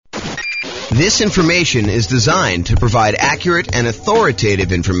This information is designed to provide accurate and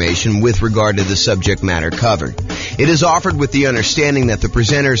authoritative information with regard to the subject matter covered. It is offered with the understanding that the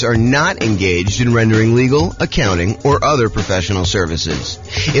presenters are not engaged in rendering legal, accounting, or other professional services.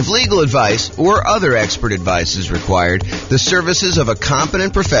 If legal advice or other expert advice is required, the services of a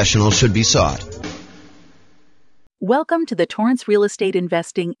competent professional should be sought. Welcome to the Torrance Real Estate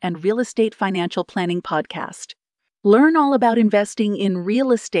Investing and Real Estate Financial Planning Podcast. Learn all about investing in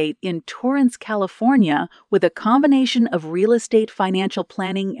real estate in Torrance, California, with a combination of real estate financial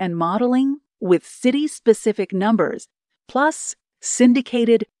planning and modeling with city-specific numbers, plus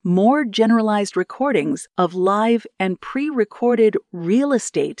syndicated, more generalized recordings of live and pre-recorded real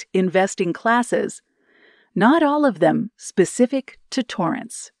estate investing classes, not all of them specific to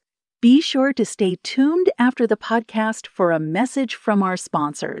Torrance. Be sure to stay tuned after the podcast for a message from our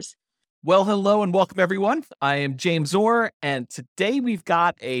sponsors. Well, hello and welcome, everyone. I am James Orr, and today we've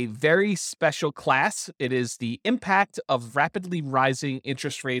got a very special class. It is the impact of rapidly rising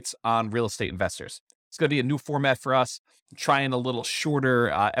interest rates on real estate investors. It's going to be a new format for us. I'm trying a little shorter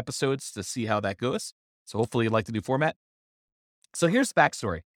episodes to see how that goes. So hopefully you like the new format. So here's the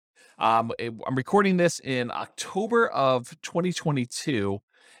backstory. I'm recording this in October of 2022,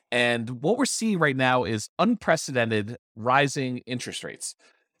 and what we're seeing right now is unprecedented rising interest rates.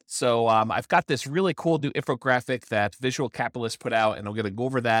 So I've got this really cool new infographic that Visual Capitalist put out, and I'm going to go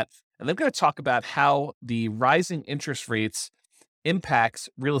over that. And then I'm going to talk about how the rising interest rates impacts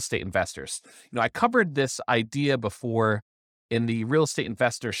real estate investors. You know, I covered this idea before in the Real Estate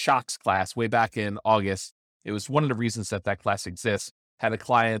Investor Shocks class way back in August. It was one of the reasons that class exists. Had a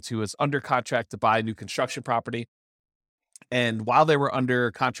client who was under contract to buy a new construction property. And while they were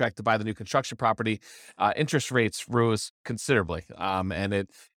under contract to buy the new construction property, interest rates rose considerably. And it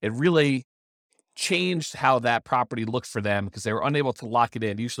really changed how that property looked for them because they were unable to lock it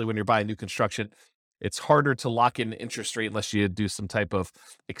in. Usually when you're buying new construction, it's harder to lock in interest rate unless you do some type of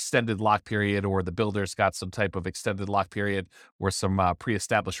extended lock period, or the builder's got some type of extended lock period or some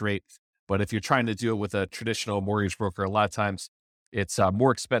pre-established rate. But if you're trying to do it with a traditional mortgage broker, a lot of times it's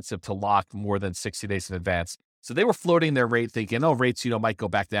more expensive to lock more than 60 days in advance. So they were floating their rate thinking, rates, might go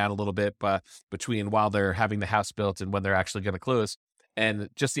back down a little bit between while they're having the house built and when they're actually going to close. And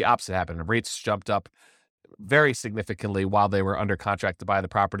just the opposite happened. Rates jumped up very significantly while they were under contract to buy the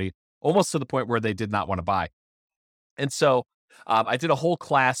property, almost to the point where they did not want to buy. And so I did a whole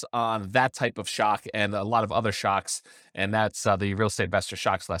class on that type of shock and a lot of other shocks. And that's the Real Estate Investor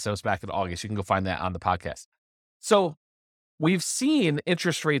Shocks class. That was back in August. You can go find that on the podcast. So we've seen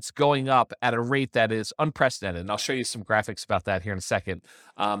interest rates going up at a rate that is unprecedented, and I'll show you some graphics about that here in a second.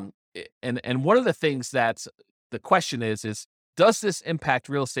 And one of the things that the question is does this impact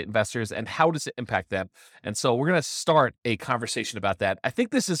real estate investors, and how does it impact them? And so we're going to start a conversation about that. I think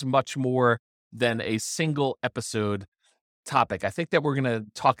this is much more than a single episode topic. I think that we're going to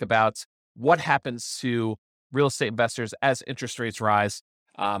talk about what happens to real estate investors as interest rates rise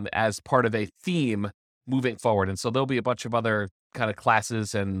as part of a theme moving forward. And so there'll be a bunch of other kind of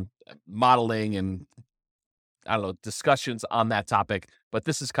classes and modeling and discussions on that topic, but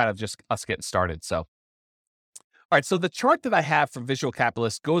this is kind of just us getting started. So, all right. So the chart that I have from Visual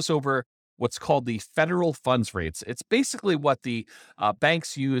Capitalist goes over what's called the federal funds rates. It's basically what the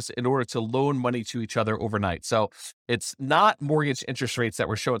banks use in order to loan money to each other overnight. So it's not mortgage interest rates that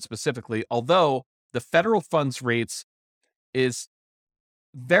we're showing specifically, although the federal funds rates is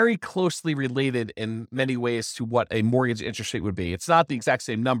very closely related in many ways to what a mortgage interest rate would be. It's not the exact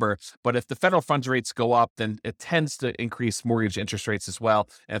same number, but if the federal funds rates go up, then it tends to increase mortgage interest rates as well.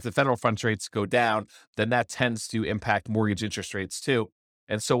 And if the federal funds rates go down, then that tends to impact mortgage interest rates too.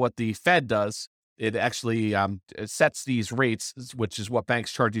 And so what the Fed does, it actually it sets these rates, which is what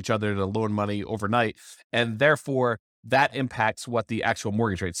banks charge each other to loan money overnight. And therefore, that impacts what the actual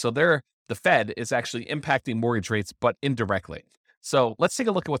mortgage rates. So the Fed is actually impacting mortgage rates, but indirectly. So let's take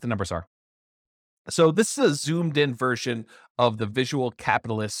a look at what the numbers are. So this is a zoomed in version of the Visual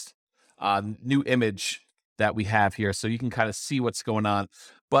Capitalist new image that we have here. So you can kind of see what's going on,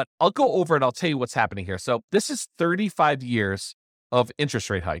 but I'll go over it. I'll tell you what's happening here. So this is 35 years of interest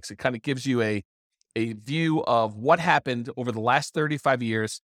rate hikes. It kind of gives you a view of what happened over the last 35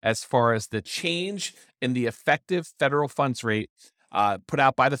 years as far as the change in the effective federal funds rate put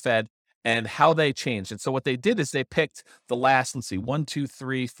out by the Fed and how they changed. And so what they did is they picked the last, 1, 2,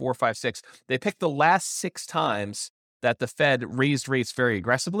 3, 4, 5, 6. They picked the last 6 times that the Fed raised rates very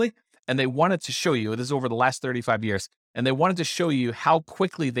aggressively. And they wanted to show you, this is over the last 35 years, and they wanted to show you how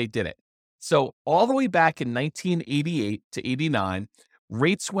quickly they did it. So all the way back in 1988 to 89,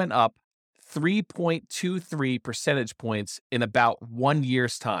 rates went up 3.23 percentage points in about 1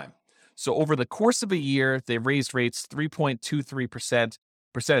 year's time. So over the course of a year, they raised rates 3.23%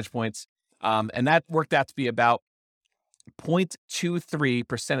 percentage points. And that worked out to be about 0.23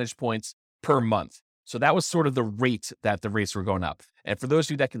 percentage points per month. So that was sort of the rate that the rates were going up. And for those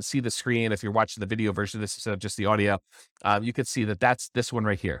of you that can see the screen, if you're watching the video version of this instead of just the audio, you can see that that's this one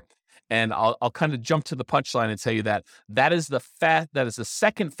right here. And I'll kind of jump to the punchline and tell you that that is the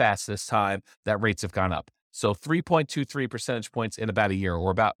second fastest time that rates have gone up. So 3.23 percentage points in about a year,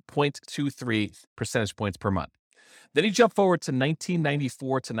 or about 0.23 percentage points per month. Then you jump forward to 1994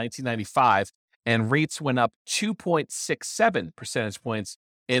 to 1995, and rates went up 2.67 percentage points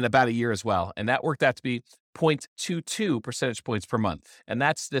in about a year as well. And that worked out to be 0.22 percentage points per month. And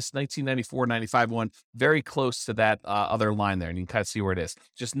that's this 1994-95 one, very close to that other line there. And you can kind of see where it is,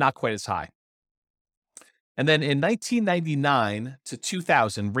 just not quite as high. And then in 1999 to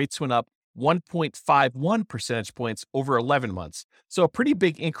 2000, rates went up 1.51 percentage points over 11 months. So a pretty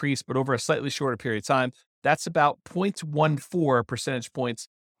big increase, but over a slightly shorter period of time. That's about 0.14 percentage points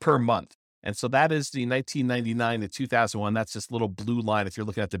per month. And so that is the 1999 to 2001. That's this little blue line if you're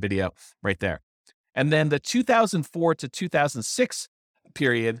looking at the video right there. And then the 2004 to 2006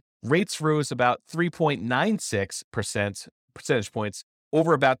 period, rates rose about 3.96 percentage points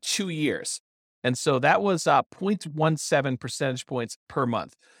over about 2 years. And so that was 0.17 percentage points per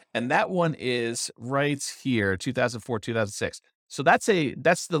month. And that one is right here, 2004, 2006. So that's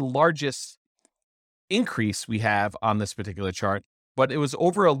the largest increase we have on this particular chart, but it was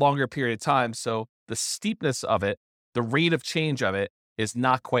over a longer period of time. So the steepness of it, the rate of change of it, is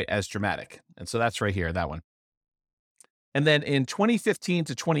not quite as dramatic. And so that's right here, that one. And then in 2015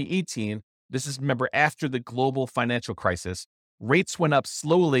 to 2018, this is, remember, after the global financial crisis, rates went up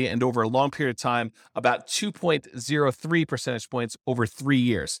slowly and over a long period of time, about 2.03 percentage points over 3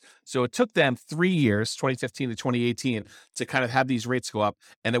 years. So it took them 3 years, 2015 to 2018, to kind of have these rates go up.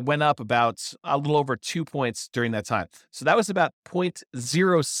 And it went up about a little over 2 points during that time. So that was about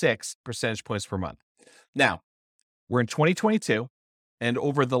 0.06 percentage points per month. Now, we're in 2022, and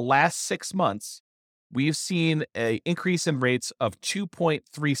over the last 6 months, we've seen an increase in rates of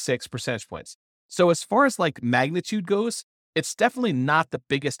 2.36 percentage points. So as far as like magnitude goes, it's definitely not the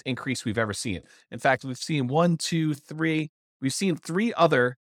biggest increase we've ever seen. In fact, we've seen 1, 2, 3. We've seen 3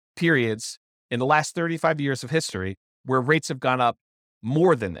 other periods in the last 35 years of history where rates have gone up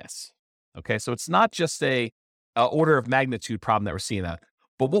more than this. Okay, so it's not just a order of magnitude problem that we're seeing that.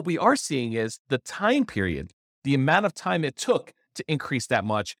 But what we are seeing is the time period, the amount of time it took to increase that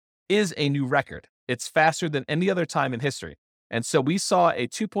much is a new record. It's faster than any other time in history. And so we saw a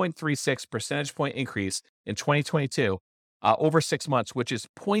 2.36 percentage point increase in 2022 over 6 months, which is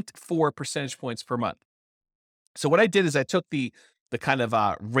 0.4 percentage points per month. So what I did is I took the kind of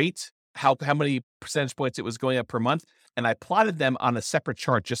rate, how many percentage points it was going up per month, and I plotted them on a separate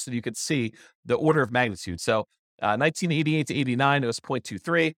chart just so you could see the order of magnitude. So 1988 to 89, it was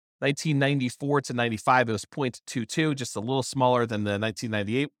 0.23. 1994 to 95, it was 0.22, just a little smaller than the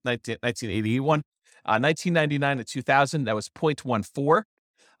 1981 one. 1999 to 2000, that was 0.14.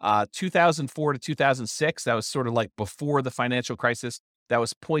 2004 to 2006, that was sort of like before the financial crisis, that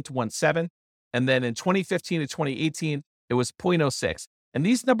was 0.17. And then in 2015 to 2018, it was 0.06. And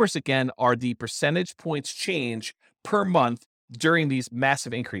these numbers, again, are the percentage points change per month during these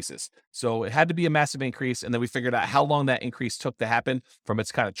massive increases. So it had to be a massive increase. And then we figured out how long that increase took to happen from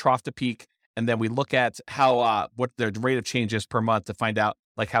its kind of trough to peak. And then we look at how, what the rate of change is per month to find out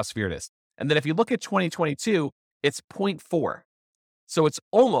like how severe it is. And then if you look at 2022, it's 0.4. So it's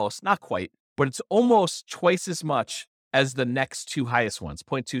almost, not quite, but it's almost twice as much as the next 2 highest ones,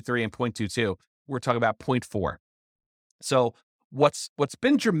 0.23 and 0.22. We're talking about 0.4. So what's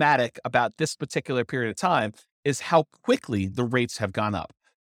been dramatic about this particular period of time is how quickly the rates have gone up.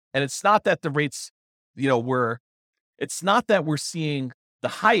 And it's not that the rates, it's not that we're seeing the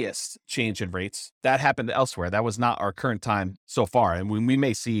highest change in rates. That happened elsewhere. That was not our current time so far. And we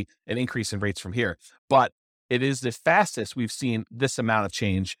may see an increase in rates from here, but it is the fastest we've seen this amount of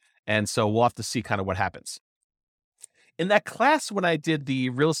change. And so we'll have to see kind of what happens. In that class, when I did the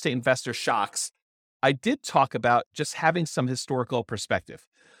real estate investor shocks, I did talk about just having some historical perspective.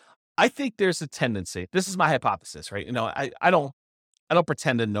 I think there's a tendency, this is my hypothesis, right? I don't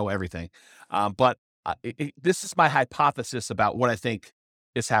pretend to know everything, but this is my hypothesis about what I think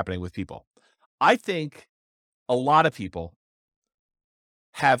is happening with people. I think a lot of people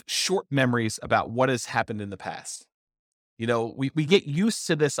have short memories about what has happened in the past. We get used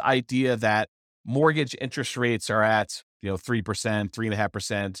to this idea that mortgage interest rates are at, 3%,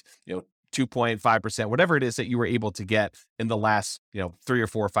 3.5%, 2.5%, whatever it is that you were able to get in the last, 3 or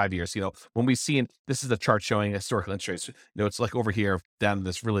 4 or 5 years. When we've seen, this is a chart showing historical interest rates, it's like over here down in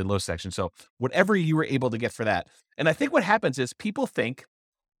this really low section. So whatever you were able to get for that. And I think what happens is people think,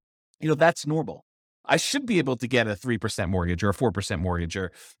 that's normal. I should be able to get a 3% mortgage or a 4% mortgage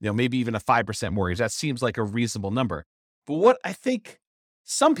or, maybe even a 5% mortgage. That seems like a reasonable number. But what I think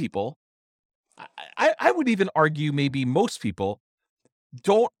some people, I would even argue maybe most people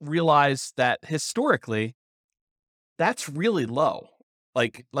don't realize that historically that's really low.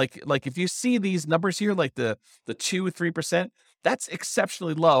 Like if you see these numbers here, like the 2-3%, that's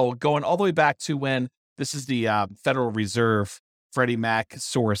exceptionally low, going all the way back to when this is the Federal Reserve. Freddie Mac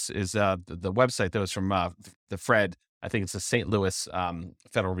source is the website that was from the Fred. I think it's the St. Louis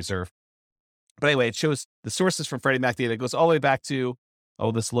Federal Reserve. But anyway, it shows the sources from Freddie Mac data. It goes all the way back to,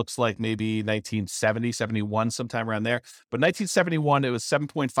 this looks like maybe 1970, 71, sometime around there. But 1971, it was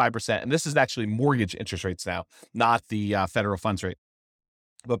 7.5%. And this is actually mortgage interest rates now, not the federal funds rate.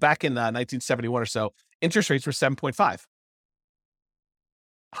 But back in 1971 or so, interest rates were 7.5,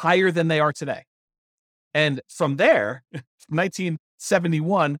 higher than they are today. And from there,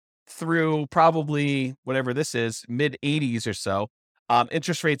 1971 through probably whatever this is, mid 80s or so,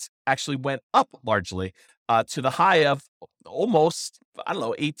 interest rates actually went up largely to the high of almost,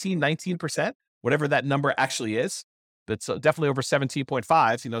 18, 19%, whatever that number actually is. It's definitely over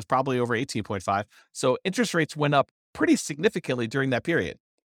 17.5, it's probably over 18.5. So interest rates went up pretty significantly during that period.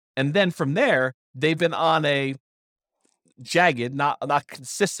 And then from there, they've been on a jagged, not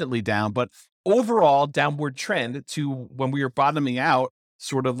consistently down, but overall downward trend to when we were bottoming out,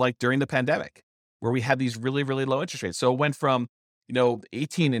 sort of like during the pandemic, where we had these really, really low interest rates. So it went from,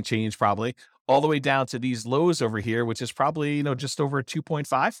 18 and change probably all the way down to these lows over here, which is probably, just over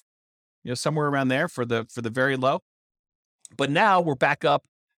 2.5, somewhere around there for the very low. But now we're back up,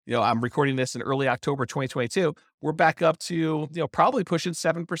 I'm recording this in early October, 2022. We're back up to, probably pushing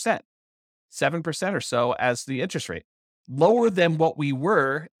 7% or so as the interest rate. Lower than what we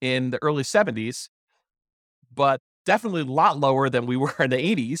were in the early 70s, but definitely a lot lower than we were in the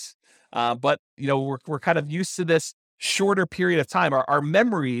 80s. But, we're kind of used to this shorter period of time. Our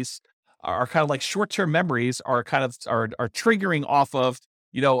memories are kind of like short-term memories are kind of are triggering off of,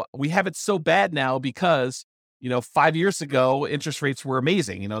 we have it so bad now because, 5 years ago, interest rates were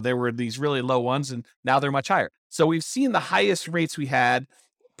amazing. There were these really low ones and now they're much higher. So we've seen the highest rates we had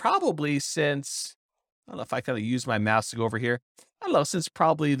probably since, I don't know if I kind of use my mouse to go over here. I don't know, since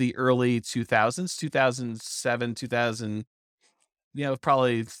probably the early 2000s, 2007, 2000,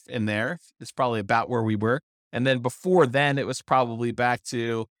 probably in there. It's probably about where we were. And then before then, it was probably back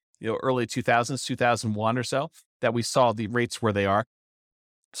to, early 2000s, 2001 or so that we saw the rates where they are.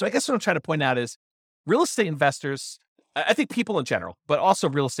 So I guess what I'm trying to point out is real estate investors, I think people in general, but also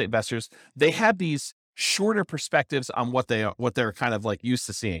real estate investors, they have these shorter perspectives on what they're kind of like used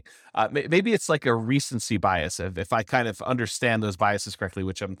to seeing. Maybe it's like a recency bias if I kind of understand those biases correctly,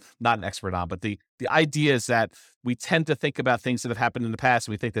 which I'm not an expert on. But the idea is that we tend to think about things that have happened in the past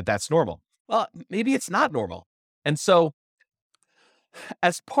and we think that that's normal. Well, maybe it's not normal. And so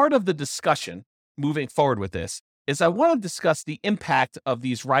as part of the discussion moving forward with this is I want to discuss the impact of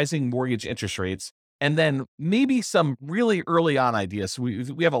these rising mortgage interest rates. And then maybe some really early on ideas.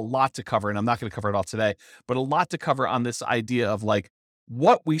 We have a lot to cover, and I'm not going to cover it all today, but a lot to cover on this idea of like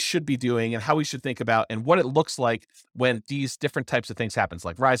what we should be doing and how we should think about and what it looks like when these different types of things happens,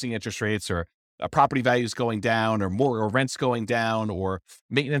 like rising interest rates or property values going down or more or rents going down or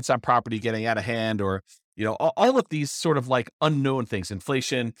maintenance on property getting out of hand or, all of these sort of like unknown things,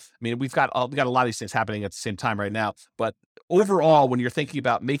 inflation. I mean, we've got a lot of these things happening at the same time right now, but overall, when you're thinking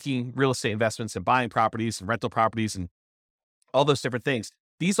about making real estate investments and buying properties and rental properties and all those different things,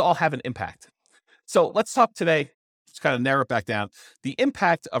 these all have an impact. So let's talk today, just kind of narrow it back down, the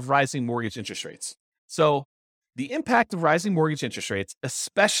impact of rising mortgage interest rates. So the impact of rising mortgage interest rates,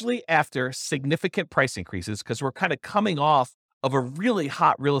 especially after significant price increases, because we're kind of coming off of a really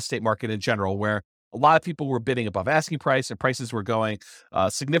hot real estate market in general, where a lot of people were bidding above asking price and prices were going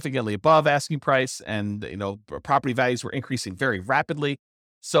significantly above asking price. And, property values were increasing very rapidly.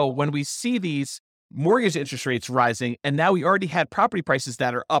 So when we see these mortgage interest rates rising, and now we already had property prices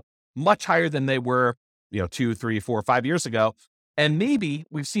that are up much higher than they were, 2, 3, 4, 5 years ago. And maybe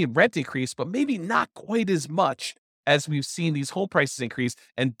we've seen rent increase, but maybe not quite as much as we've seen these home prices increase,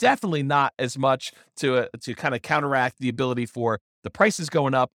 and definitely not as much to kind of counteract the ability for the prices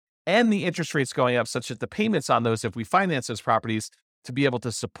going up and the interest rates going up, such that the payments on those, if we finance those properties, to be able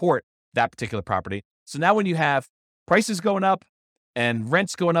to support that particular property. So now when you have prices going up and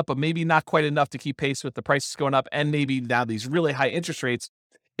rents going up, but maybe not quite enough to keep pace with the prices going up, and maybe now these really high interest rates,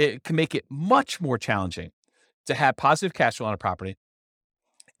 it can make it much more challenging to have positive cash flow on a property.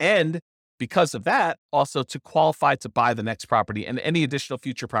 And because of that, also to qualify to buy the next property and any additional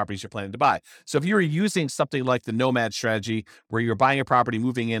future properties you're planning to buy. So if you were using something like the nomad strategy, where you're buying a property,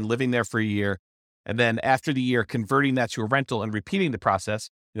 moving in, living there for a year, and then after the year, converting that to a rental and repeating the process,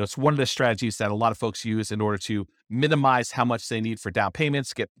 it's one of the strategies that a lot of folks use in order to minimize how much they need for down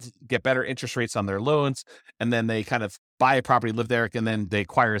payments, get better interest rates on their loans, and then they kind of buy a property, live there, and then they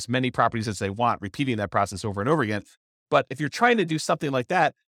acquire as many properties as they want, repeating that process over and over again. But if you're trying to do something like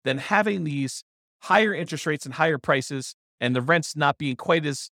that, then having these higher interest rates and higher prices and the rents not being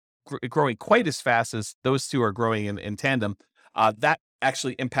growing quite as fast as those two are growing in tandem, that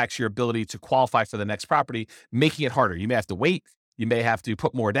actually impacts your ability to qualify for the next property, making it harder. You may have to wait. You may have to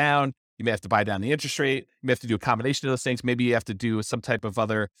put more down. You may have to buy down the interest rate. You may have to do a combination of those things. Maybe you have to do some type of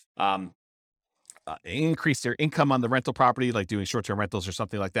other increase their income on the rental property, like doing short-term rentals or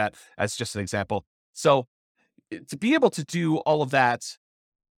something like that. As just an example. So to be able to do all of that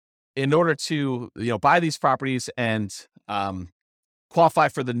in order to buy these properties and qualify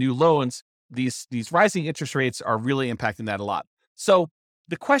for the new loans, these rising interest rates are really impacting that a lot. So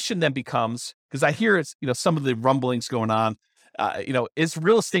the question then becomes, because I hear some of the rumblings going on, is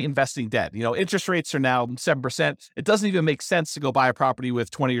real estate investing dead? Interest rates are now 7%. It doesn't even make sense to go buy a property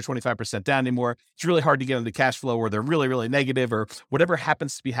with 20 or 25% down anymore. It's really hard to get into cash flow, or they're really, really negative, or whatever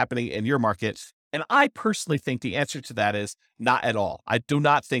happens to be happening in your market. And I personally think the answer to that is not at all. I do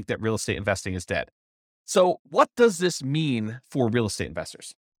not think that real estate investing is dead. So what does this mean for real estate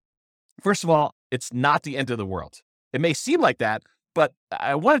investors? First of all, it's not the end of the world. It may seem like that, but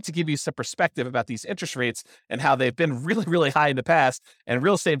I wanted to give you some perspective about these interest rates and how they've been really, really high in the past. And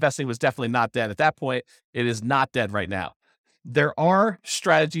real estate investing was definitely not dead at that point. It is not dead right now. There are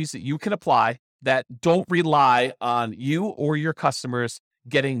strategies that you can apply that don't rely on you or your customers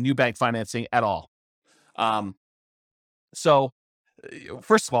getting new bank financing at all. So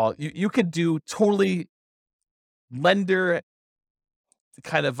first of all, you could do totally lender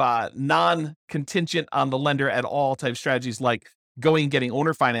kind of non-contingent on the lender at all type strategies, like going and getting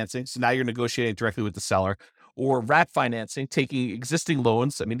owner financing. So now you're negotiating directly with the seller, or wrap financing, taking existing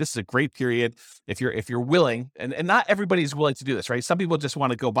loans. I mean, this is a great period if you're willing, and not everybody's willing to do this, right? Some people just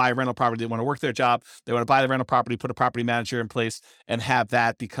want to go buy a rental property. They want to work their job. They want to buy the rental property, put a property manager in place, and have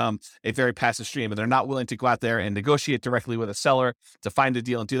that become a very passive stream. And they're not willing to go out there and negotiate directly with a seller to find a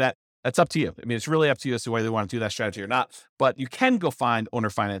deal and do that. That's up to you. I mean, it's really up to you as to whether you want to do that strategy or not. But you can go find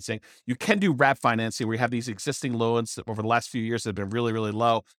owner financing. You can do wrap financing, where you have these existing loans that over the last few years have been really, really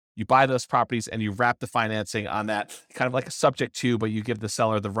low. You buy those properties and you wrap the financing on that, kind of like a subject to, but you give the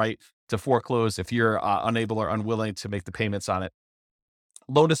seller the right to foreclose if you're unable or unwilling to make the payments on it.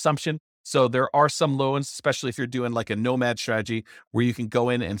 Loan assumption. So there are some loans, especially if you're doing like a nomad strategy, where you can go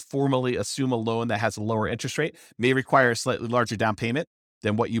in and formally assume a loan that has a lower interest rate, may require a slightly larger down payment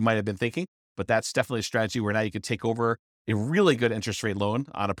than what you might have been thinking. But that's definitely a strategy where now you can take over a really good interest rate loan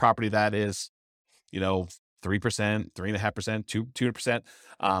on a property that is, 3%, 3.5%,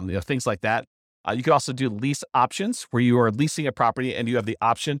 2%, things like that. You could also do lease options, where you are leasing a property and you have the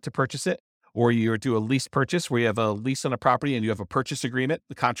option to purchase it, or you do a lease purchase where you have a lease on a property and you have a purchase agreement,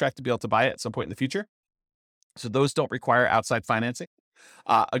 the contract to be able to buy it at some point in the future. So those don't require outside financing.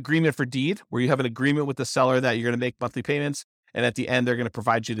 Agreement for deed, where you have an agreement with the seller that you're going to make monthly payments, and at the end, they're going to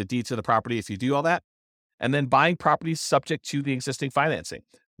provide you the deed to the property if you do all that. And then buying properties subject to the existing financing,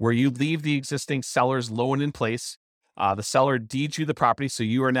 where you leave the existing seller's loan in place. The seller deeds you the property, so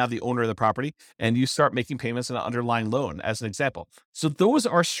you are now the owner of the property, and you start making payments on an underlying loan, as an example. So those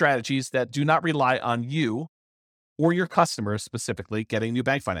are strategies that do not rely on you or your customers specifically getting new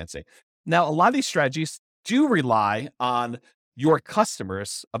bank financing. Now, a lot of these strategies do rely on your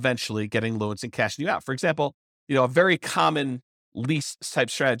customers eventually getting loans and cashing you out. For example, a very common lease type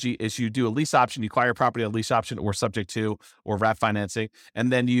strategy is you do a lease option, you acquire a property, a lease option, or subject to, or wrap financing,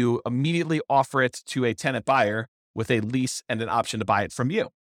 and then you immediately offer it to a tenant buyer with a lease and an option to buy it from you.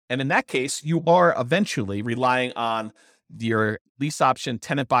 And in that case, you are eventually relying on your lease option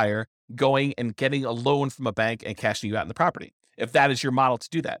tenant buyer going and getting a loan from a bank and cashing you out in the property, if that is your model to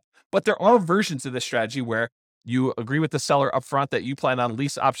do that. But there are versions of this strategy where you agree with the seller upfront that you plan on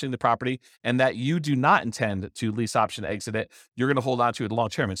lease optioning the property and that you do not intend to lease option exit it. You're going to hold on to it long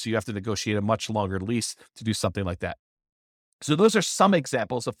term. And so you have to negotiate a much longer lease to do something like that. So those are some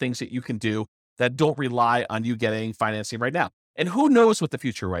examples of things that you can do that don't rely on you getting financing right now. And who knows what the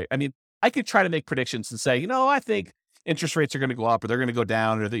future, right? I mean, I could try to make predictions and say, I think interest rates are going to go up, or they're going to go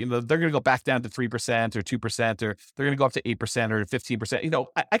down, or they're going to go back down to 3% or 2%, or they're going to go up to 8% or 15%.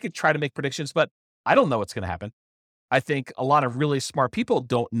 I could try to make predictions, but I don't know what's going to happen. I think a lot of really smart people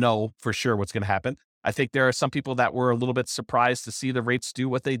don't know for sure what's going to happen. I think there are some people that were a little bit surprised to see the rates do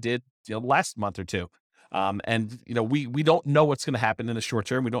what they did, last month or two. We don't know what's going to happen in the short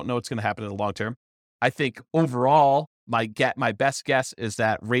term. We don't know what's going to happen in the long term. I think overall, my best guess is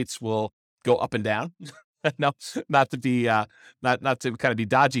that rates will go up and down. No, not to be not to kind of be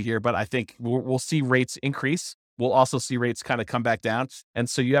dodgy here, but I think we'll see rates increase. We'll also see rates kind of come back down, and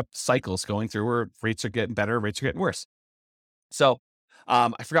so you have cycles going through where rates are getting better, rates are getting worse. So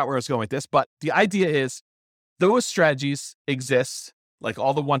I forgot where I was going with this, but the idea is those strategies exist, like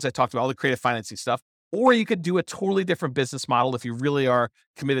all the ones I talked about, all the creative financing stuff. Or you could do a totally different business model if you really are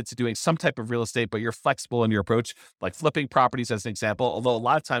committed to doing some type of real estate, but you're flexible in your approach, like flipping properties as an example. Although a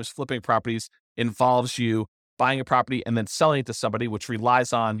lot of times flipping properties involves you buying a property and then selling it to somebody, which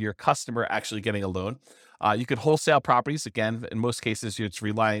relies on your customer actually getting a loan. You could wholesale properties. Again, in most cases, it's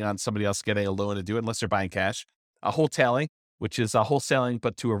relying on somebody else getting a loan to do it, unless they're buying cash. Wholetailing, which is wholesaling,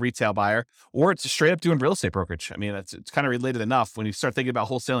 but to a retail buyer, or it's straight up doing real estate brokerage. I mean, it's kind of related enough. When you start thinking about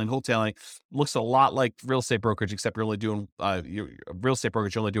wholetailing looks a lot like real estate brokerage, except you're only doing real estate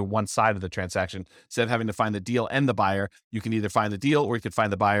brokerage. You're only doing one side of the transaction. Instead of having to find the deal and the buyer, you can either find the deal or you can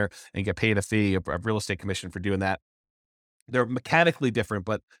find the buyer and get paid a fee, a real estate commission for doing that. They're mechanically different,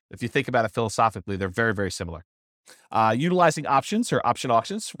 but if you think about it philosophically, they're very, very similar. Utilizing options or option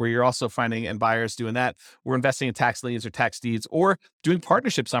auctions, where you're also finding and buyers doing that. We're investing in tax liens or tax deeds, or doing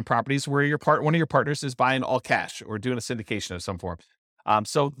partnerships on properties where one of your partners is buying all cash or doing a syndication of some form.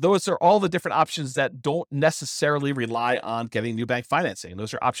 So those are all the different options that don't necessarily rely on getting new bank financing.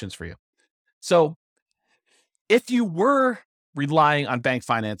 Those are options for you. So if you were relying on bank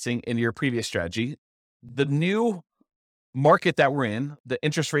financing in your previous strategy, the new market that we're in, the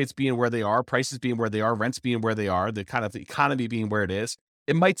interest rates being where they are, prices being where they are, rents being where they are, the kind of the economy being where it is,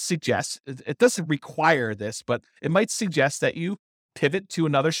 it might suggest, it doesn't require this, but it might suggest that you pivot to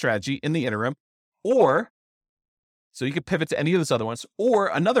another strategy in the interim, or so you could pivot to any of those other ones, or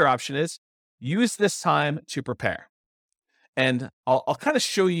another option is use this time to prepare. And I'll kind of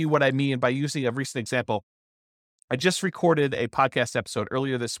show you what I mean by using a recent example. I just recorded a podcast episode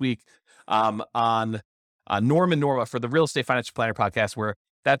earlier this week on Norm and Norma for the Real Estate Financial Planner podcast, where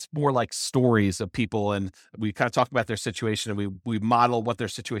that's more like stories of people. And we kind of talk about their situation and we model what their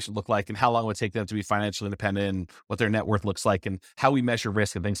situation looked like and how long it would take them to be financially independent and what their net worth looks like and how we measure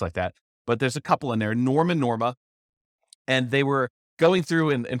risk and things like that. But there's a couple in there, Norm and Norma, and they were going through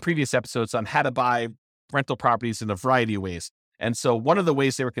in previous episodes on how to buy rental properties in a variety of ways. And so one of the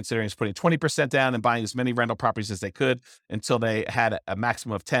ways they were considering is putting 20% down and buying as many rental properties as they could until they had a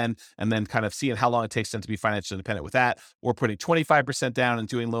maximum of 10, and then kind of seeing how long it takes them to be financially independent with that, or putting 25% down and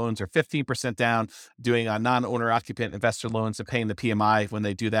doing loans, or 15% down, doing non-owner occupant investor loans and paying the PMI when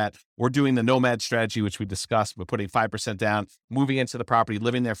they do that, or doing the nomad strategy, which we discussed, but putting 5% down, moving into the property,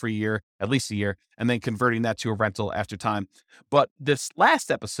 living there for a year, at least a year, and then converting that to a rental after time. But this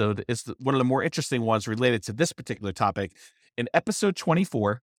last episode is one of the more interesting ones related to this particular topic. In episode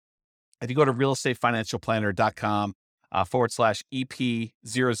 24, if you go to realestatefinancialplanner.com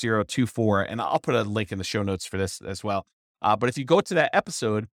 /EP0024, and I'll put a link in the show notes for this as well. But if you go to that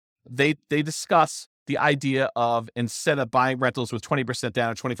episode, they discuss the idea of, instead of buying rentals with 20%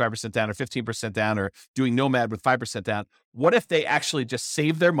 down or 25% down or 15% down, or doing nomad with 5% down, what if they actually just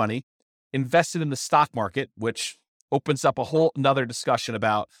save their money, invested in the stock market, which opens up a whole another discussion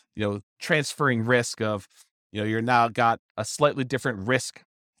about, transferring risk of, you're now got a slightly different risk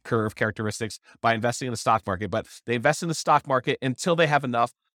curve characteristics by investing in the stock market, but they invest in the stock market until they have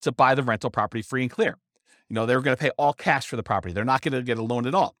enough to buy the rental property free and clear. They're going to pay all cash for the property. They're not going to get a loan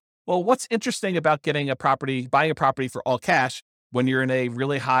at all. Well, what's interesting about buying a property for all cash when you're in a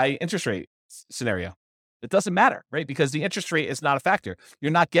really high interest rate scenario? It doesn't matter, right? Because the interest rate is not a factor.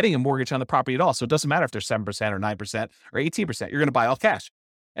 You're not getting a mortgage on the property at all. So it doesn't matter if they're 7% or 9% or 18%. You're going to buy all cash.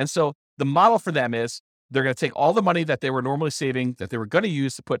 And so the model for them is, they're going to take all the money that they were normally saving, that they were going to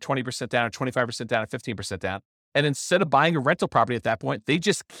use to put 20% down or 25% down or 15% down. And instead of buying a rental property at that point, they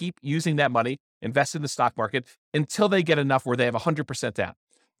just keep using that money, invest in the stock market until they get enough where they have 100% down,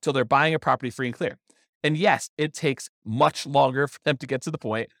 until they're buying a property free and clear. And yes, it takes much longer for them to get to the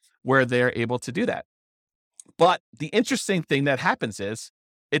point where they're able to do that. But the interesting thing that happens is,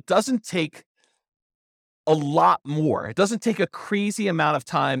 it doesn't take a lot more. It doesn't take a crazy amount of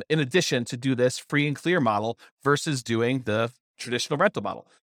time in addition to do this free and clear model versus doing the traditional rental model.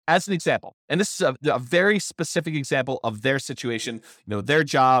 As an example, and this is a very specific example of their situation, their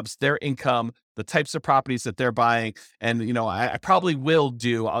jobs, their income, the types of properties that they're buying. And, I probably will I'm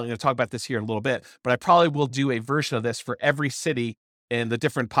going to talk about this here in a little bit, but I probably will do a version of this for every city in the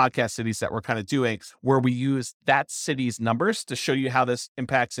different podcast cities that we're kind of doing, where we use that city's numbers to show you how this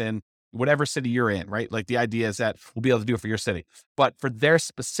impacts in whatever city you're in, right? Like the idea is that we'll be able to do it for your city, but for their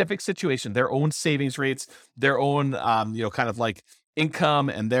specific situation, their own savings rates, their own, kind of like income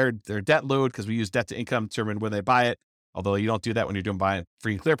and their debt load, because we use debt to income to determine when they buy it. Although you don't do that when you're buying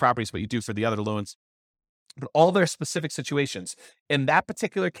free and clear properties, but you do for the other loans. But all their specific situations. In that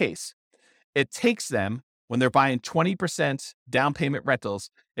particular case, it takes them, when they're buying 20% down payment rentals,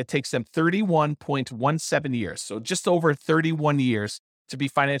 it takes them 31.17 years. So just over 31 years to be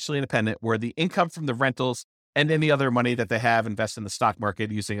financially independent, where the income from the rentals and any other money that they have invest in the stock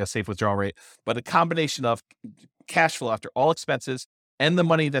market using a safe withdrawal rate, but a combination of cash flow after all expenses and the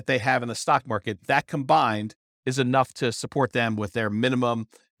money that they have in the stock market, that combined is enough to support them with their minimum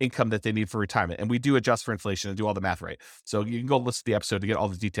income that they need for retirement. And we do adjust for inflation and do all the math right. So you can go listen to the episode to get all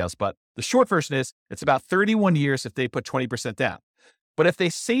the details. But the short version is it's about 31 years if they put 20% down. But if they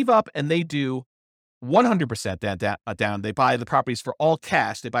save up and they do 100% down, they buy the properties for all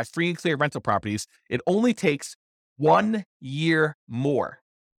cash, they buy free and clear rental properties, it only takes 1 year more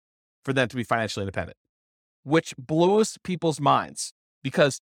for them to be financially independent, which blows people's minds,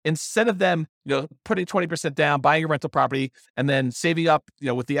 because instead of them, putting 20% down, buying a rental property, and then saving up,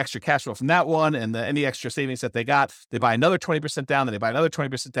 with the extra cash flow from that one and any extra savings that they got, they buy another 20% down, then they buy another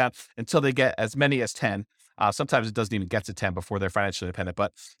 20% down until they get as many as 10. Sometimes it doesn't even get to 10 before they're financially independent.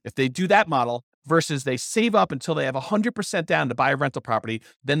 But if they do that model versus they save up until they have 100% down to buy a rental property,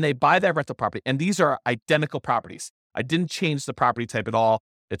 then they buy that rental property. And these are identical properties. I didn't change the property type at all.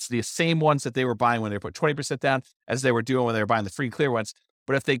 It's the same ones that they were buying when they put 20% down as they were doing when they were buying the free and clear ones.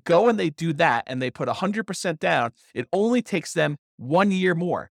 But if they go and they do that and they put 100% down, it only takes them 1 year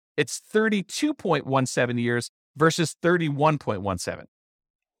more. It's 32.17 years versus 31.17,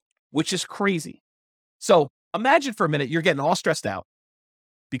 which is crazy. So imagine for a minute, you're getting all stressed out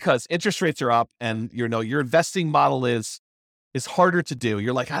because interest rates are up and your investing model is harder to do.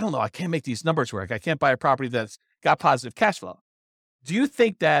 You're like, I don't know, I can't make these numbers work. I can't buy a property that's got positive cash flow. Do you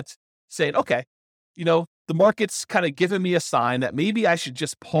think that saying, okay, the market's kind of giving me a sign that maybe I should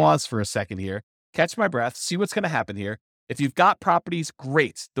just pause for a second here, catch my breath, see what's going to happen here. If you've got properties,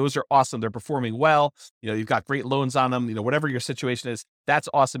 great. Those are awesome. They're performing well. You've got great loans on them. Whatever your situation is, that's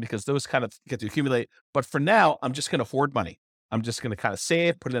awesome because those kind of get to accumulate. But for now, I'm just going to hoard money. I'm just going to kind of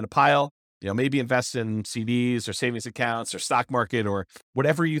save, put it in a pile, maybe invest in CDs or savings accounts or stock market or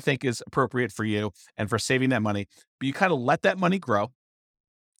whatever you think is appropriate for you and for saving that money. But you kind of let that money grow,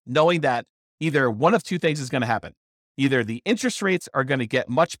 knowing that either one of two things is going to happen. Either the interest rates are going to get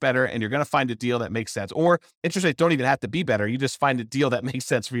much better and you're going to find a deal that makes sense, or interest rates don't even have to be better. You just find a deal that makes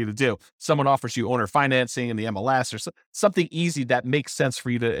sense for you to do. Someone offers you owner financing in the MLS or something easy that makes sense for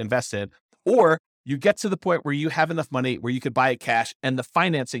you to invest in. Or you get to the point where you have enough money where you could buy it cash and the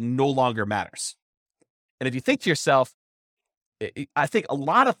financing no longer matters. And if you think to yourself, I think a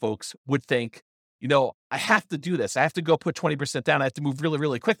lot of folks would think, I have to do this. I have to go put 20% down. I have to move really,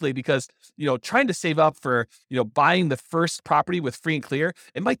 really quickly because, trying to save up for, buying the first property with free and clear,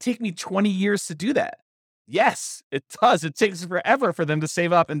 it might take me 20 years to do that. Yes, it does. It takes forever for them to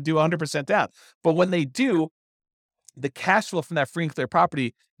save up and do 100% down. But when they do, the cash flow from that free and clear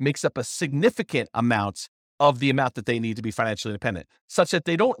property makes up a significant amount of the amount that they need to be financially independent, such that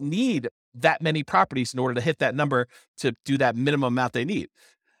they don't need that many properties in order to hit that number to do that minimum amount they need.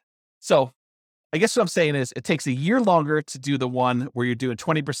 So I guess what I'm saying is it takes a year longer to do the one where you're doing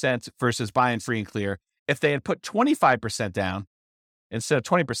 20% versus buying free and clear. If they had put 25% down instead of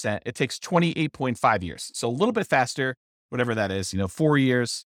 20%, it takes 28.5 years. So a little bit faster, whatever that is, 4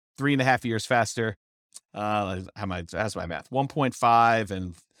 years, 3.5 years faster. How's my math? 1.5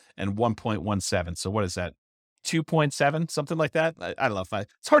 and 1.17. So what is that? 2.7, something like that. I don't know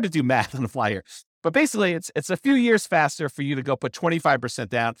it's hard to do math on the fly here. But basically, it's a few years faster for you to go put 25%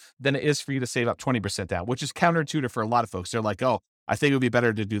 down than it is for you to save up 20% down, which is counterintuitive for a lot of folks. They're like, oh, I think it would be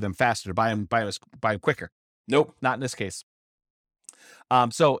better to do them faster, to buy them quicker. Nope, not in this case.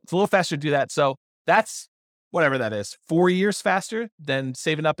 So it's a little faster to do that. So that's whatever that is, 4 years faster than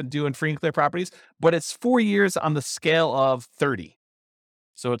saving up and doing free and clear properties, but it's 4 years on the scale of 30.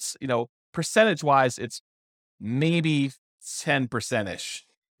 So it's, percentage-wise, it's maybe 10%-ish.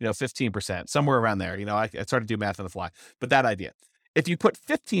 15%, somewhere around there. It's hard to do math on the fly, but that idea. If you put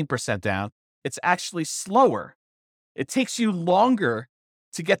 15% down, it's actually slower. It takes you longer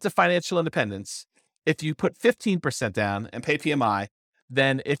to get to financial independence if you put 15% down and pay PMI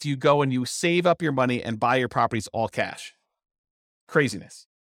than if you go and you save up your money and buy your properties all cash. Craziness.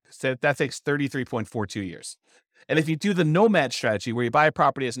 So that takes 33.42 years. And if you do the nomad strategy where you buy a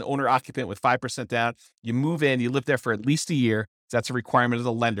property as an owner occupant with 5% down, you move in, you live there for at least a year, That's a requirement of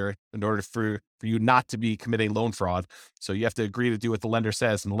the lender in order for you not to be committing loan fraud. So you have to agree to do what the lender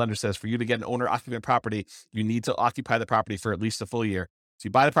says. And the lender says for you to get an owner occupant property, you need to occupy the property for at least a full year. So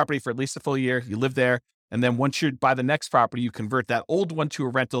you buy the property for at least a full year, you live there. And then once you buy the next property, you convert that old one to a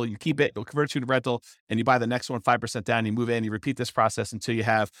rental, you keep it, you'll convert it to a rental, and you buy the next one 5% down, you move in, you repeat this process until you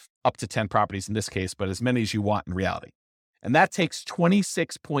have up to 10 properties in this case, but as many as you want in reality. And that takes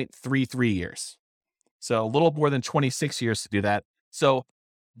 26.33 years. So a little more than 26 years to do that. So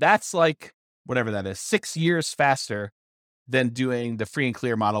that's like, whatever that is, 6 years faster than doing the free and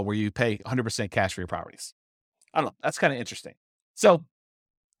clear model where you pay 100% cash for your properties. I don't know. That's kind of interesting. So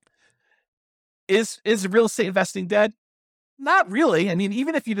is real estate investing dead? Not really. I mean,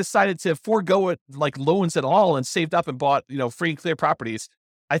 even if you decided to forego it, like loans at all, and saved up and bought, free and clear properties,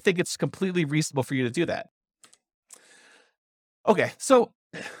 I think it's completely reasonable for you to do that. Okay. So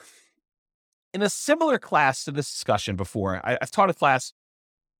in a similar class to this discussion before, I've taught a class.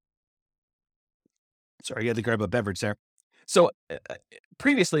 Sorry, I had to grab a beverage there. So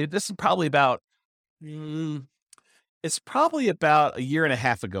previously, this is probably about, it's probably about a year and a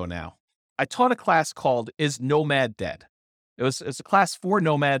half ago now. I taught a class called Is Nomad Dead? It was a class for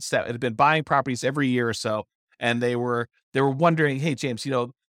nomads that had been buying properties every year or so. And they were wondering, hey, James,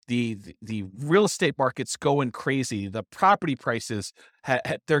 the real estate market's going crazy. The property prices,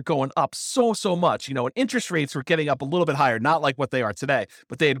 they're going up so much, and interest rates were getting up a little bit higher, not like what they are today,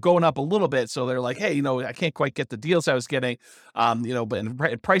 but they had gone up a little bit. So they're like, hey, I can't quite get the deals I was getting,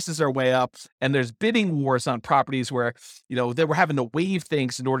 but prices are way up. And there's bidding wars on properties where, they were having to waive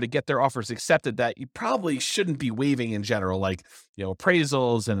things in order to get their offers accepted that you probably shouldn't be waiving in general, like,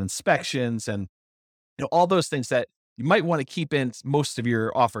 appraisals and inspections and, all those things that you might want to keep in most of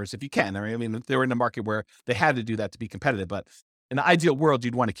your offers if you can. I mean, they were in a market where they had to do that to be competitive, but in the ideal world,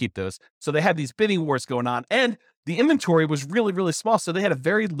 you'd want to keep those. So they had these bidding wars going on, and the inventory was really, really small. So they had a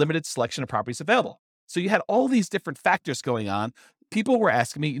very limited selection of properties available. So you had all these different factors going on. People were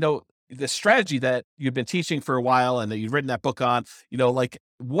asking me, the strategy that you've been teaching for a while and that you've written that book on, like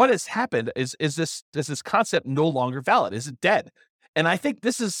what has happened? Is this concept no longer valid? Is it dead? And I think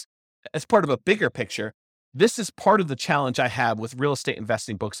this is, as part of a bigger picture, this is part of the challenge I have with real estate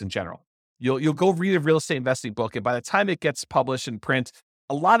investing books in general. You'll go read a real estate investing book, and by the time it gets published in print,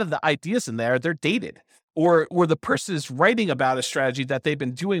 a lot of the ideas in there, they're dated, or the person is writing about a strategy that they've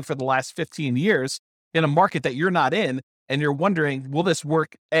been doing for the last 15 years in a market that you're not in, and you're wondering, will this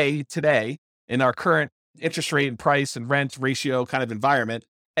work today in our current interest rate and price and rent ratio kind of environment,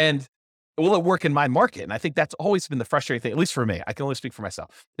 and will it work in my market? And I think that's always been the frustrating thing, at least for me. I can only speak for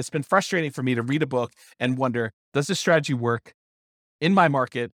myself. It's been frustrating for me to read a book and wonder, does this strategy work in my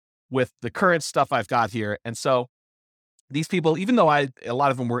market with the current stuff I've got here? And so these people, even though a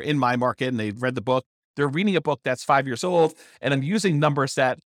lot of them were in my market and they read the book, they're reading a book that's 5 years old, and I'm using numbers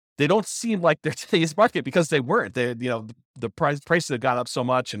that they don't seem like they're today's market because they weren't. The prices had gone up so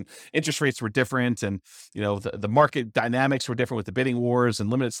much, and interest rates were different, and the market dynamics were different with the bidding wars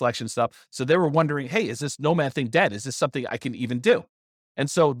and limited selection stuff. So they were wondering, hey, is this nomad thing dead? Is this something I can even do? And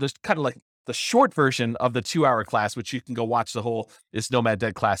so there's kind of like the short version of the 2-hour class, which you can go watch the whole Is Nomad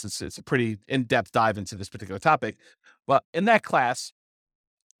Dead class. It's a pretty in-depth dive into this particular topic. But in that class,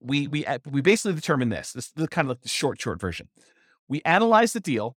 we basically determined this. This is kind of like the short version. We analyze the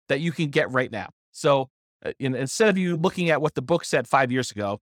deal that you can get right now. So instead of you looking at what the book said 5 years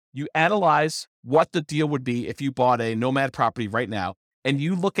ago, you analyze what the deal would be if you bought a nomad property right now, and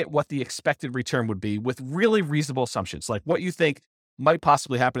you look at what the expected return would be with really reasonable assumptions, like what you think might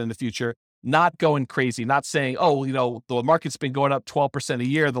possibly happen in the future, not going crazy, not saying, oh, the market's been going up 12% a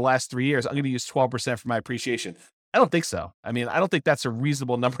year the last 3 years. I'm going to use 12% for my appreciation. I don't think so. I mean, I don't think that's a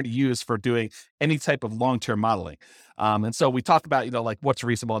reasonable number to use for doing any type of long-term modeling. And so we talk about, like what's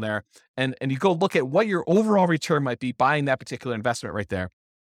reasonable in there, and you go look at what your overall return might be buying that particular investment right there.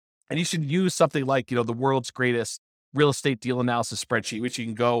 And you should use something like, the world's greatest real estate deal analysis spreadsheet, which you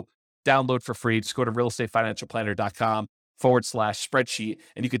can go download for free. Just go to realestatefinancialplanner.com/spreadsheet,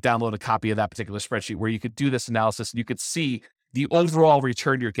 and you could download a copy of that particular spreadsheet where you could do this analysis and you could see the overall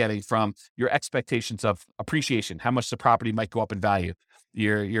return you're getting from your expectations of appreciation, how much the property might go up in value,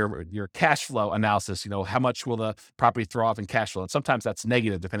 your cash flow analysis, how much will the property throw off in cash flow? And sometimes that's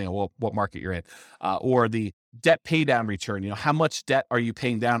negative depending on what market you're in, or the debt pay down return, how much debt are you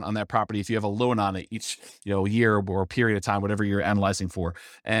paying down on that property if you have a loan on it each, year or period of time, whatever you're analyzing for.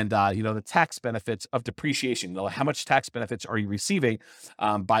 And, the tax benefits of depreciation, how much tax benefits are you receiving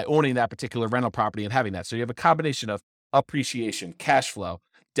by owning that particular rental property and having that? So you have a combination of appreciation, cash flow,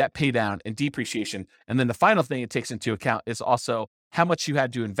 debt pay down, and depreciation. And then the final thing it takes into account is also how much you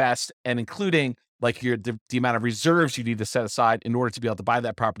had to invest, and including like the amount of reserves you need to set aside in order to be able to buy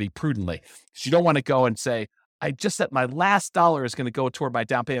that property prudently. Because you don't want to go and say, I just set my last dollar is going to go toward my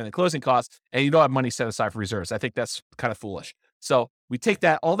down payment and closing costs, and you don't have money set aside for reserves. I think that's kind of foolish. So we take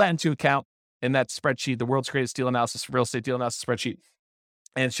all that into account in that spreadsheet, the world's greatest deal analysis, real estate deal analysis spreadsheet.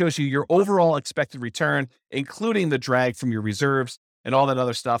 And it shows you your overall expected return, including the drag from your reserves and all that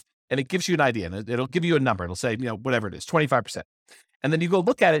other stuff. And it gives you an idea, and it'll give you a number. It'll say, whatever it is, 25%. And then you go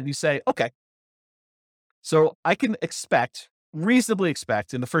look at it and you say, okay, so I can reasonably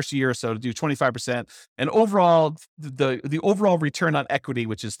expect in the first year or so to do 25%. And overall, the overall return on equity,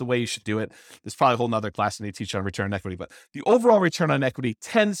 which is the way you should do it, there's probably a whole nother class and they teach on return on equity, but the overall return on equity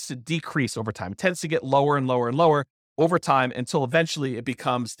tends to decrease over time. It tends to get lower and lower and lower over time until eventually it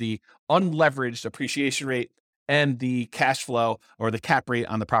becomes the unleveraged appreciation rate and the cash flow or the cap rate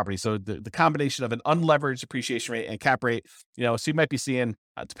on the property. So the combination of an unleveraged appreciation rate and cap rate, so you might be seeing,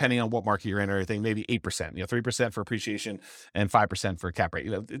 depending on what market you're in or anything, maybe 8%, 3% for appreciation and 5% for cap rate.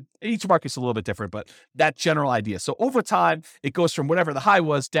 Each market's a little bit different, but that general idea. So over time, it goes from whatever the high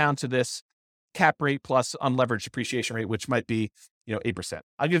was down to this cap rate plus unleveraged appreciation rate, which might be 8%.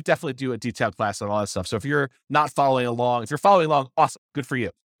 I'll definitely do a detailed class on all that stuff. So if you're not following along, awesome, good for you.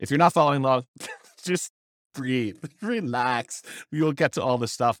 If you're not following along, just breathe, relax. We will get to all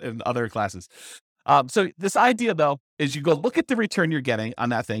this stuff in other classes. So this idea though, is you go look at the return you're getting on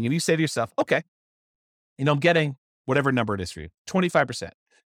that thing and you say to yourself, okay, I'm getting whatever number it is for you, 25%.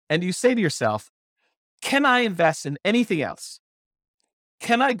 And you say to yourself, can I invest in anything else?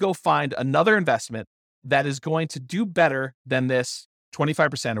 Can I go find another investment that is going to do better than this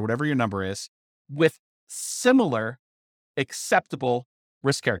 25% or whatever your number is with similar acceptable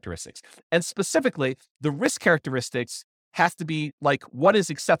risk characteristics? And specifically, the risk characteristics have to be like what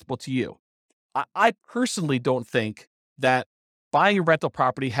is acceptable to you. I personally don't think that buying a rental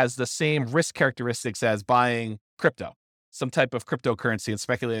property has the same risk characteristics as buying crypto, some type of cryptocurrency and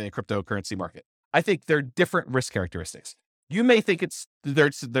speculating in the cryptocurrency market. I think they're different risk characteristics. You may think they're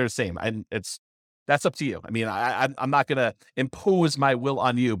the same, and that's up to you. I mean, I'm not going to impose my will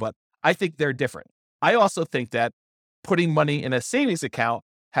on you, but I think they're different. I also think that putting money in a savings account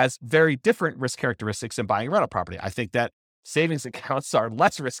has very different risk characteristics than buying a rental property. I think that savings accounts are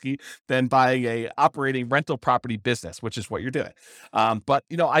less risky than buying a operating rental property business, which is what you're doing. But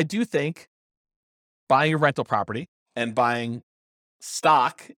I do think buying a rental property and buying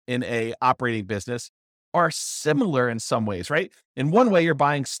stock in a operating business are similar in some ways, right? In one way, you're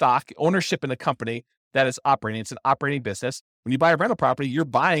buying stock ownership in a company that is operating. It's an operating business. When you buy a rental property, you're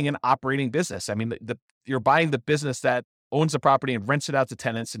buying an operating business. I mean, you're buying the business that owns the property and rents it out to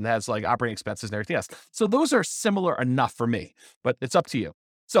tenants and has like operating expenses and everything else. So those are similar enough for me, but it's up to you.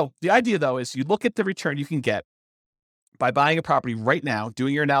 So the idea though is you look at the return you can get by buying a property right now,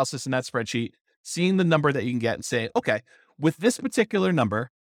 doing your analysis in that spreadsheet, seeing the number that you can get and saying, okay, with this particular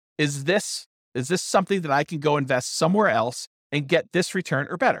number, is this something that I can go invest somewhere else and get this return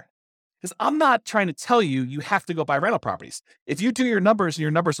or better? Because I'm not trying to tell you have to go buy rental properties. If you do your numbers and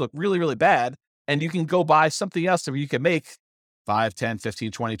your numbers look really, really bad, and you can go buy something else where you can make 5, 10,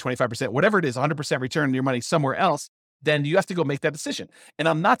 15, 20, 25%, whatever it is, 100% return on your money somewhere else, then you have to go make that decision. And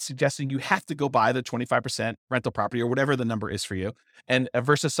I'm not suggesting you have to go buy the 25% rental property or whatever the number is for you and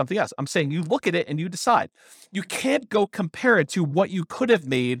versus something else. I'm saying you look at it and you decide. You can't go compare it to what you could have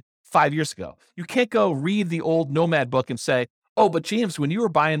made 5 years ago. You can't go read the old Nomad book and say, oh, but James, when you were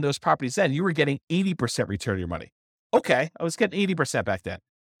buying those properties then, you were getting 80% return on your money. Okay, I was getting 80% back then.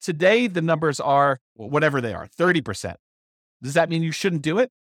 Today, the numbers are whatever they are, 30%. Does that mean you shouldn't do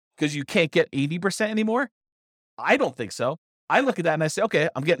it because you can't get 80% anymore? I don't think so. I look at that and I say, okay,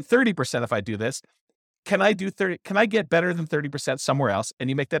 I'm getting 30% if I do this. Can I do 30? Can I get better than 30% somewhere else?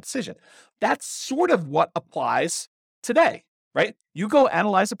 And you make that decision. That's sort of what applies today, right? You go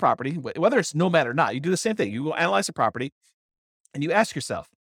analyze a property, whether it's Nomad or not, you do the same thing. You go analyze a property and you ask yourself,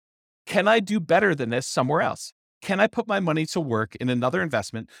 can I do better than this somewhere else? Can I put my money to work in another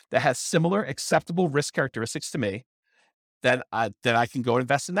investment that has similar acceptable risk characteristics to me that I can go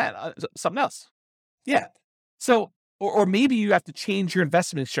invest in that, something else? Yeah. So, or maybe you have to change your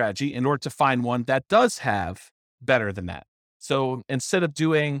investment strategy in order to find one that does have better than that. So instead of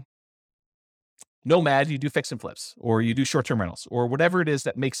doing Nomad, you do fix and flips, or you do short-term rentals, or whatever it is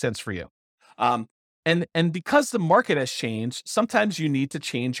that makes sense for you. And because the market has changed, sometimes you need to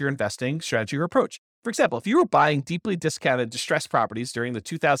change your investing strategy or approach. For example, if you were buying deeply discounted distressed properties during the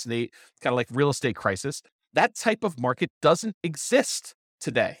 2008 kind of like real estate crisis, that type of market doesn't exist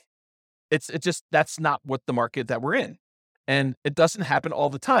today. It's just, that's not what the market that we're in. And it doesn't happen all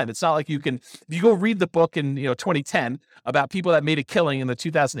the time. It's not like if you go read the book in 2010 about people that made a killing in the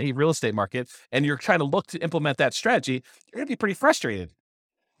 2008 real estate market, and you're trying to look to implement that strategy, you're going to be pretty frustrated.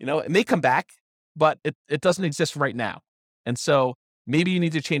 It may come back, but it doesn't exist right now. And so maybe you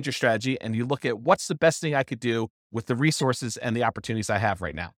need to change your strategy and you look at what's the best thing I could do with the resources and the opportunities I have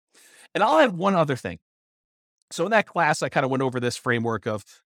right now. And I'll add one other thing. So in that class, I kind of went over this framework of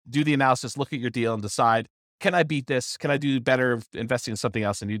do the analysis, look at your deal and decide, can I beat this? Can I do better investing in something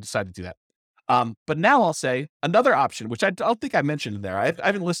else? And you decide to do that. But now I'll say another option, which I don't think I mentioned in there. I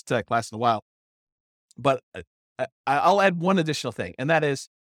haven't listened to that class in a while, but I'll add one additional thing, and that is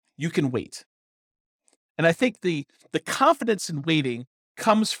you can wait. And I think the confidence in waiting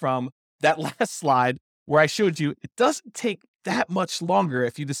comes from that last slide where I showed you it doesn't take that much longer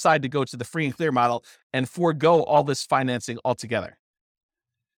if you decide to go to the free and clear model and forego all this financing altogether.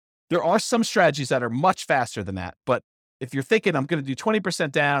 There are some strategies that are much faster than that, but if you're thinking I'm going to do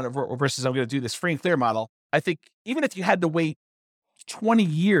 20% down versus I'm going to do this free and clear model, I think even if you had to wait 20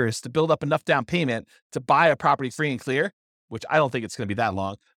 years to build up enough down payment to buy a property free and clear, which I don't think it's going to be that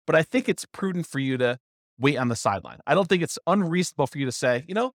long, but I think it's prudent for you to wait on the sideline. I don't think it's unreasonable for you to say,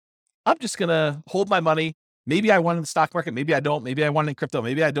 I'm just going to hold my money. Maybe I want it in the stock market. Maybe I don't. Maybe I want it in crypto.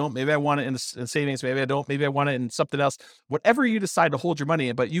 Maybe I don't. Maybe I want it in savings. Maybe I don't. Maybe I want it in something else. Whatever you decide to hold your money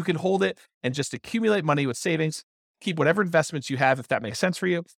in, but you can hold it and just accumulate money with savings, keep whatever investments you have, if that makes sense for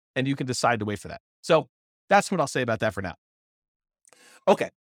you, and you can decide to wait for that. So that's what I'll say about that for now.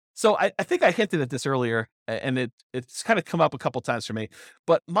 Okay. So I think I hinted at this earlier, and it's kind of come up a couple times for me,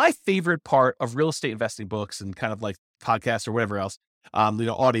 but my favorite part of real estate investing books and kind of like podcasts or whatever else,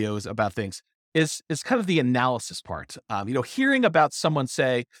 audios about things is kind of the analysis part. Hearing about someone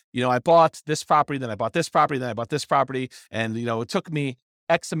say, I bought this property, then I bought this property, then I bought this property. And, it took me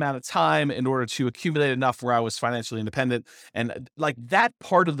X amount of time in order to accumulate enough where I was financially independent. And like that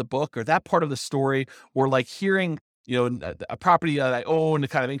part of the book or that part of the story, or like hearing, a property that I own to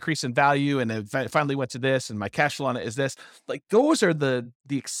kind of increase in value and it finally went to this and my cash flow on it is this, like those are the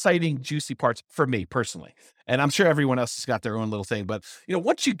exciting, juicy parts for me personally. And I'm sure everyone else has got their own little thing, but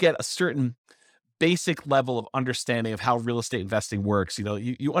once you get a certain basic level of understanding of how real estate investing works,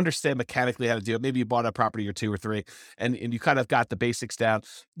 you understand mechanically how to do it. Maybe you bought a property or two or three and you kind of got the basics down.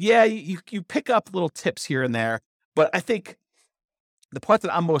 Yeah, you pick up little tips here and there, but I think the part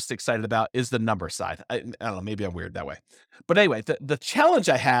that I'm most excited about is the number side. I don't know, maybe I'm weird that way. But anyway, the challenge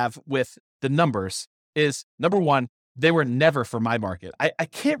I have with the numbers is, number one, they were never for my market. I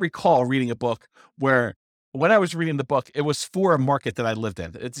can't recall reading a book where when I was reading the book, it was for a market that I lived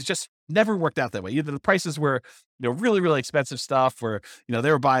in. It's just never worked out that way. Either the prices were, really, really expensive stuff, or,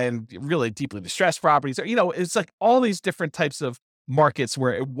 they were buying really deeply distressed properties, or, it's like all these different types of markets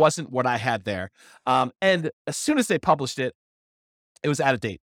where it wasn't what I had there. And as soon as they published it, it was out of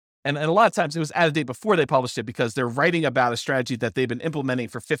date. And a lot of times it was out of date before they published it because they're writing about a strategy that they've been implementing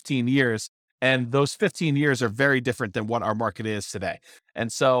for 15 years. And those 15 years are very different than what our market is today.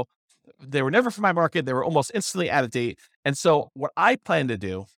 And so they were never for my market. They were almost instantly out of date. And so what I plan to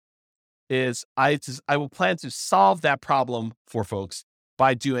do is I will plan to solve that problem for folks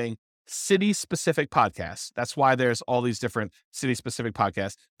by doing city-specific podcasts. That's why there's all these different city-specific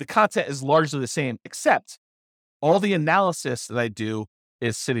podcasts. The content is largely the same, except all the analysis that I do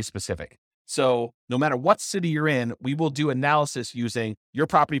is city-specific. So no matter what city you're in, we will do analysis using your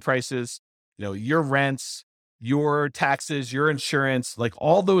property prices, your rents, your taxes, your insurance, like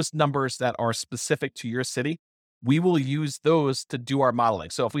all those numbers that are specific to your city. We will use those to do our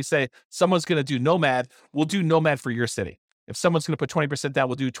modeling. So if we say someone's going to do Nomad, we'll do Nomad for your city. If someone's going to put 20% down,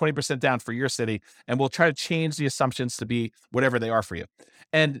 we'll do 20% down for your city, and we'll try to change the assumptions to be whatever they are for you.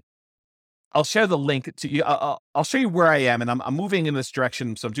 And I'll share the link to you. I'll show you where I am, and I'm moving in this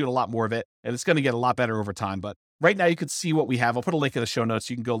direction. So I'm doing a lot more of it, and it's going to get a lot better over time. But right now you can see what we have. I'll put a link in the show notes.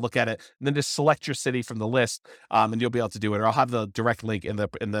 You can go look at it and then just select your city from the list. And you'll be able to do it, or I'll have the direct link in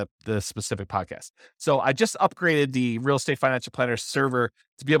the specific podcast. So I just upgraded the Real Estate Financial Planner server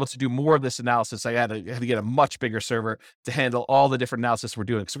to be able to do more of this analysis. I had to get a much bigger server to handle all the different analysis we're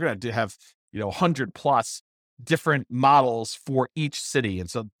doing. So we're going to have, 100 plus different models for each city. And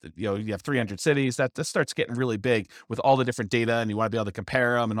so, you have 300 cities. That starts getting really big with all the different data, and you want to be able to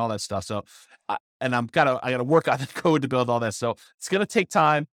compare them and all that stuff. So, and I got to work on the code to build all that. So it's going to take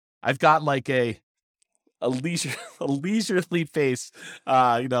time. I've got like a leisurely pace,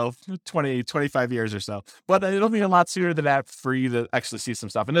 20, 25 years or so, but it'll be a lot sooner than that for you to actually see some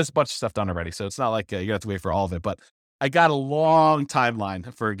stuff. And there's a bunch of stuff done already. So it's not like you have to wait for all of it, but I got a long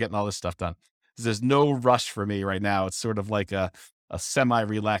timeline for getting all this stuff done. There's no rush for me right now. It's sort of like a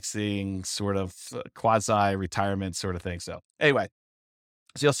semi-relaxing sort of quasi-retirement sort of thing. So anyway,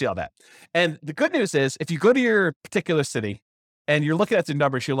 so you'll see all that. And the good news is if you go to your particular city and you're looking at the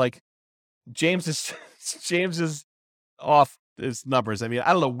numbers, you're like, James is off his numbers. I mean,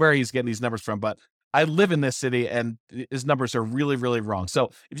 I don't know where he's getting these numbers from, but I live in this city and his numbers are really, really wrong.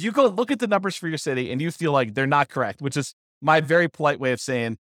 So if you go look at the numbers for your city and you feel like they're not correct, which is my very polite way of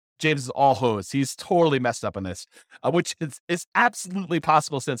saying James is all hose. He's totally messed up on this, which is absolutely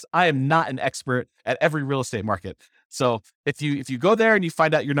possible since I am not an expert at every real estate market. So if you go there and you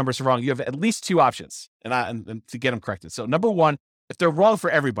find out your numbers are wrong, you have at least two options and to get them corrected. So number one, if they're wrong for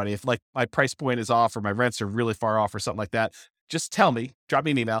everybody, if like my price point is off or my rents are really far off or something like that, just tell me, drop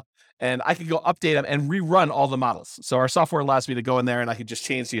me an email, and I can go update them and rerun all the models. So our software allows me to go in there and I can just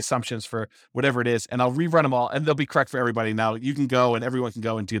change the assumptions for whatever it is, and I'll rerun them all and they'll be correct for everybody. Now you can go and everyone can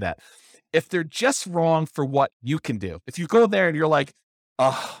go and do that. If they're just wrong for what you can do, if you go there and you're like,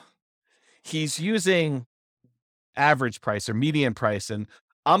 oh, he's using average price or median price and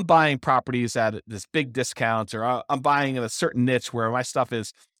I'm buying properties at this big discount, or I'm buying in a certain niche where my stuff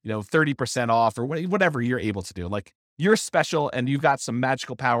is, 30% off or whatever you're able to do. Like you're special and you've got some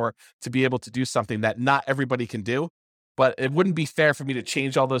magical power to be able to do something that not everybody can do. But it wouldn't be fair for me to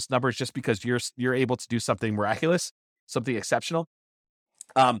change all those numbers just because you're able to do something miraculous, something exceptional.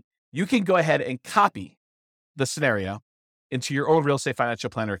 You can go ahead and copy the scenario into your own real estate financial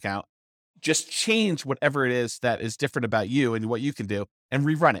planner account. Just change whatever it is that is different about you and what you can do and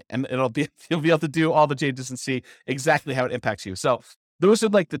rerun it. And you'll be able to do all the changes and see exactly how it impacts you. So those are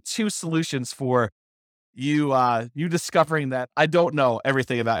like the two solutions for you discovering that I don't know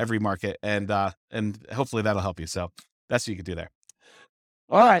everything about every market, and hopefully that'll help you. So that's what you can do there.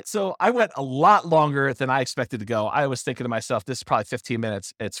 All right. So I went a lot longer than I expected to go. I was thinking to myself, this is probably 15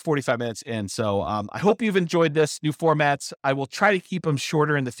 minutes. It's 45 minutes in. So I hope you've enjoyed this new formats. I will try to keep them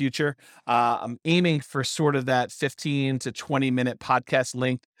shorter in the future. I'm aiming for sort of that 15 to 20 minute podcast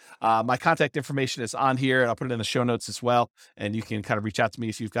length. My contact information is on here, and I'll put it in the show notes as well. And you can kind of reach out to me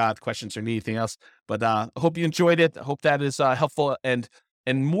if you've got questions or need anything else. But I hope you enjoyed it. I hope that is helpful and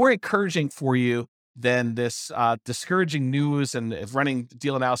more encouraging for you than this discouraging news and running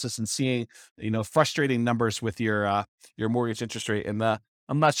deal analysis and seeing, frustrating numbers with your mortgage interest rate. And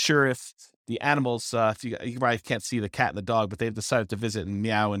I'm not sure if the animals, if you probably can't see the cat and the dog, but they've decided to visit and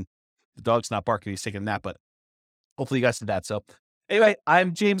meow, and the dog's not barking, he's taking a nap, but hopefully you guys did that. So anyway,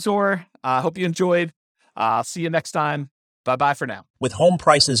 I'm James Orr. Hope you enjoyed. I'll see you next time. Bye-bye for now. With home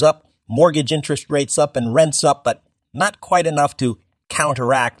prices up, mortgage interest rates up, and rents up, but not quite enough to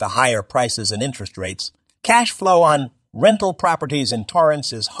counteract the higher prices and interest rates, cash flow on rental properties in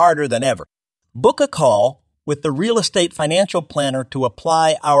Torrance is harder than ever. Book a call with the Real Estate Financial Planner to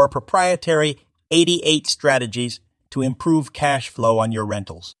apply our proprietary 88 strategies to improve cash flow on your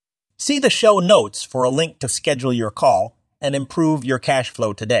rentals. See the show notes for a link to schedule your call and improve your cash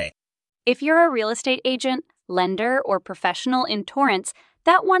flow today. If you're a real estate agent, lender, or professional in Torrance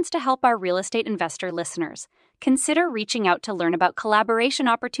that wants to help our real estate investor listeners, consider reaching out to learn about collaboration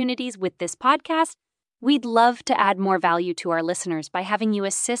opportunities with this podcast. We'd love to add more value to our listeners by having you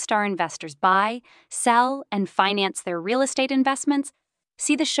assist our investors buy, sell, and finance their real estate investments.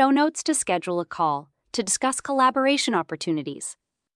 See the show notes to schedule a call to discuss collaboration opportunities.